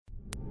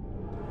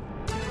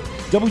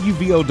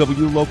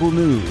WVOW Local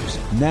News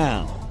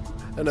now.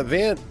 An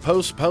event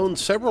postponed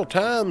several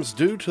times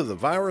due to the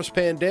virus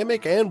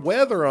pandemic and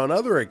weather on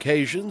other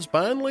occasions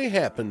finally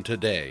happened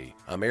today.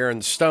 I'm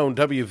Aaron Stone,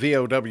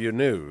 WVOW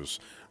News.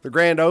 The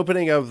grand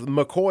opening of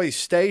McCoy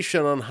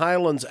Station on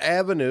Highlands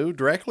Avenue,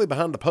 directly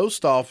behind the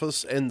post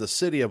office in the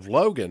City of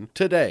Logan,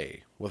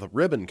 today, with a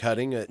ribbon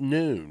cutting at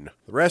noon.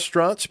 The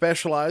restaurant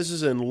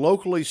specializes in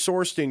locally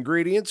sourced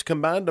ingredients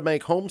combined to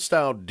make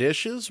home-style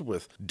dishes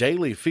with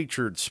daily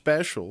featured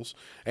specials,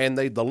 and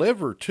they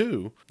deliver,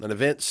 too. An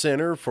event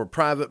center for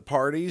private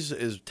parties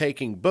is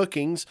taking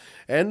bookings,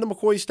 and the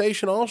McCoy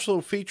Station also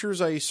features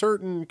a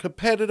certain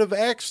competitive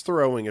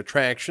axe-throwing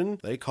attraction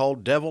they call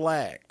Devil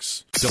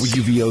Axe.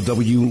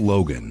 WVOW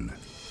Logan.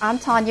 I'm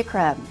Tanya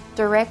Crubb,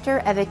 Director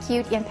of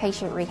Acute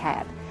Inpatient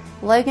Rehab.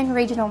 Logan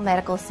Regional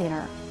Medical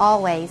Center,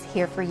 always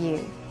here for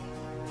you.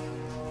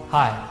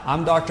 Hi,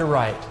 I'm Dr.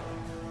 Wright,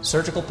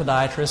 surgical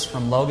podiatrist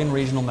from Logan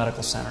Regional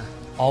Medical Center,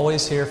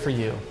 always here for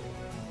you.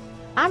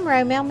 I'm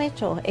Romel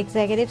Mitchell,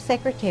 Executive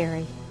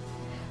Secretary,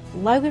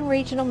 Logan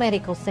Regional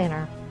Medical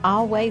Center,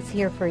 always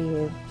here for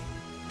you.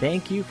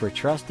 Thank you for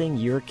trusting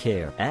your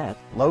care at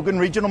Logan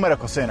Regional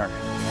Medical Center,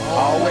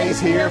 always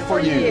here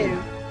for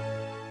you.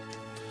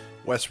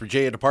 West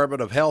Virginia Department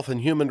of Health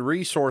and Human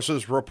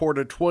Resources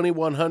reported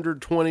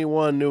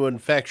 2,121 new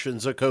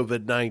infections of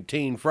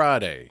COVID-19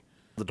 Friday.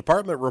 The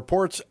department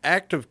reports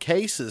active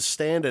cases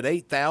stand at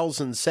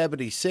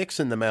 8,076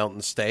 in the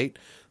Mountain State.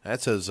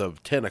 That's as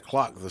of 10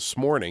 o'clock this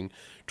morning.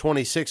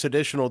 26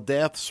 additional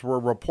deaths were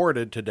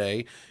reported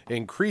today,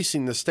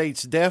 increasing the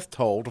state's death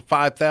toll to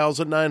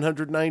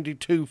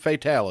 5,992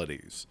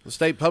 fatalities. The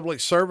State Public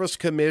Service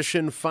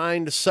Commission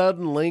fined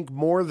Suddenlink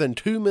more than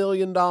 $2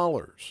 million.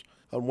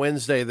 On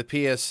Wednesday, the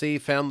PSC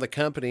found the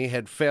company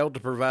had failed to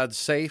provide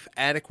safe,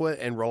 adequate,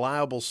 and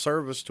reliable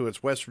service to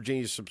its West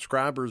Virginia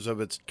subscribers of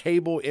its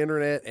cable,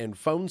 internet, and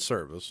phone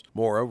service.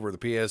 Moreover, the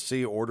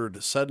PSC ordered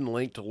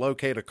Suddenlink to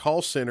locate a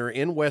call center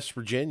in West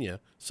Virginia.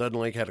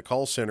 Suddenlink had a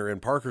call center in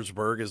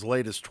Parkersburg as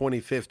late as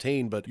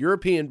 2015, but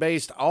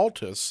European-based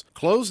Altus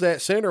closed that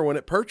center when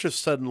it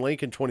purchased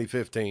Suddenlink in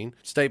 2015.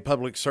 State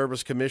Public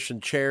Service Commission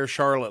Chair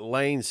Charlotte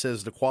Lane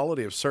says the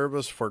quality of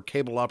service for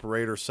cable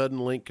operator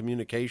Suddenlink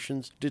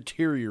Communications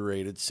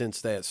deteriorated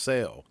since that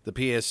sale. The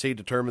PSC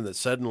determined that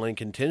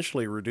Suddenlink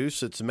intentionally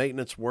reduced its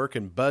maintenance work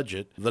and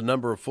budget, the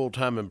number of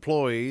full-time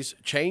employees,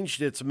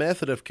 changed its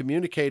method of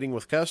communicating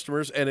with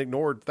customers, and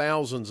ignored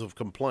thousands of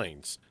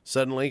complaints.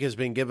 Suddenlink has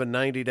been given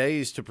 90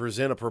 days to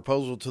present a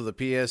proposal to the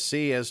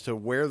PSC as to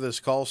where this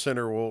call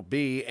center will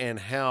be and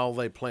how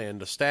they plan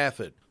to staff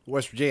it. The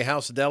West Virginia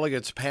House of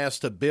Delegates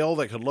passed a bill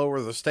that could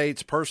lower the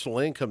state's personal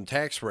income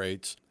tax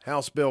rates.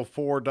 House Bill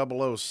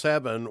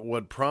 4007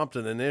 would prompt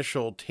an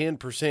initial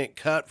 10%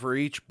 cut for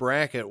each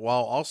bracket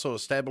while also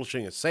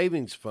establishing a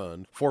savings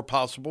fund for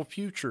possible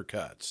future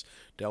cuts.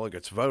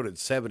 Delegates voted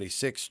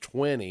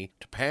 76-20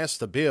 to pass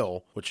the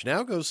bill, which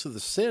now goes to the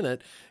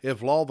Senate.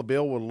 If law, the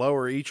bill would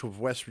lower each of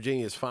West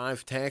Virginia's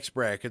 5 tax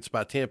brackets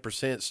by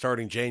 10%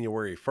 starting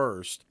January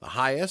 1st. The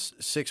highest,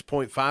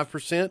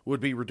 6.5%, would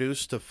be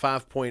reduced to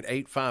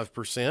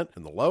 5.85%,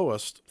 and the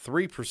lowest,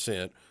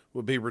 3%,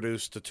 would be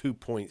reduced to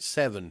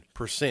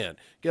 2.7%.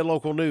 Get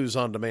local news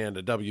on demand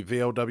at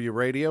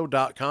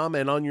WVOWradio.com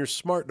and on your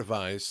smart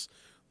device.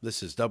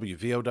 This is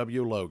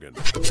WVOW Logan.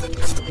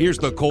 Here's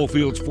the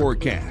Coalfields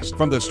forecast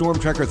from the Storm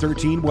Tracker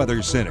 13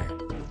 Weather Center.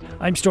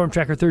 I'm Storm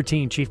Tracker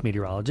 13 Chief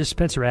Meteorologist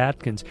Spencer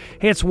Atkins.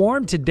 Hey, it's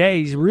warm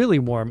today. It's really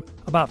warm,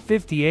 about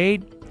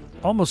 58,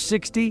 almost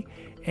 60,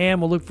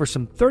 and we'll look for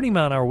some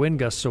 30-mile-an-hour wind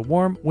gusts, so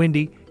warm,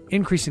 windy,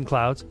 increasing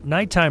clouds,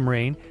 nighttime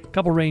rain, a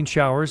couple rain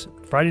showers,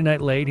 Friday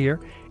night late here,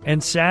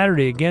 and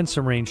Saturday, again,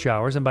 some rain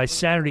showers, and by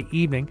Saturday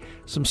evening,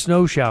 some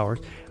snow showers.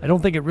 I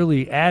don't think it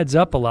really adds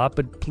up a lot,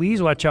 but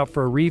please watch out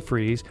for a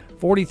refreeze.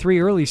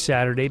 43 early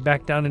Saturday,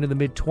 back down into the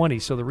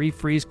mid-20s, so the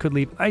refreeze could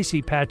leave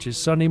icy patches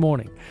Sunday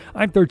morning.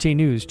 I'm 13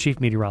 News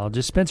Chief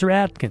Meteorologist Spencer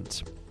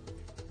Atkins.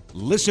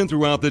 Listen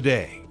throughout the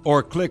day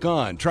or click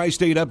on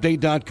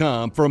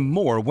tristateupdate.com for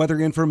more weather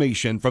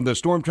information from the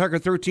Storm Tracker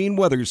 13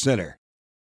 Weather Center.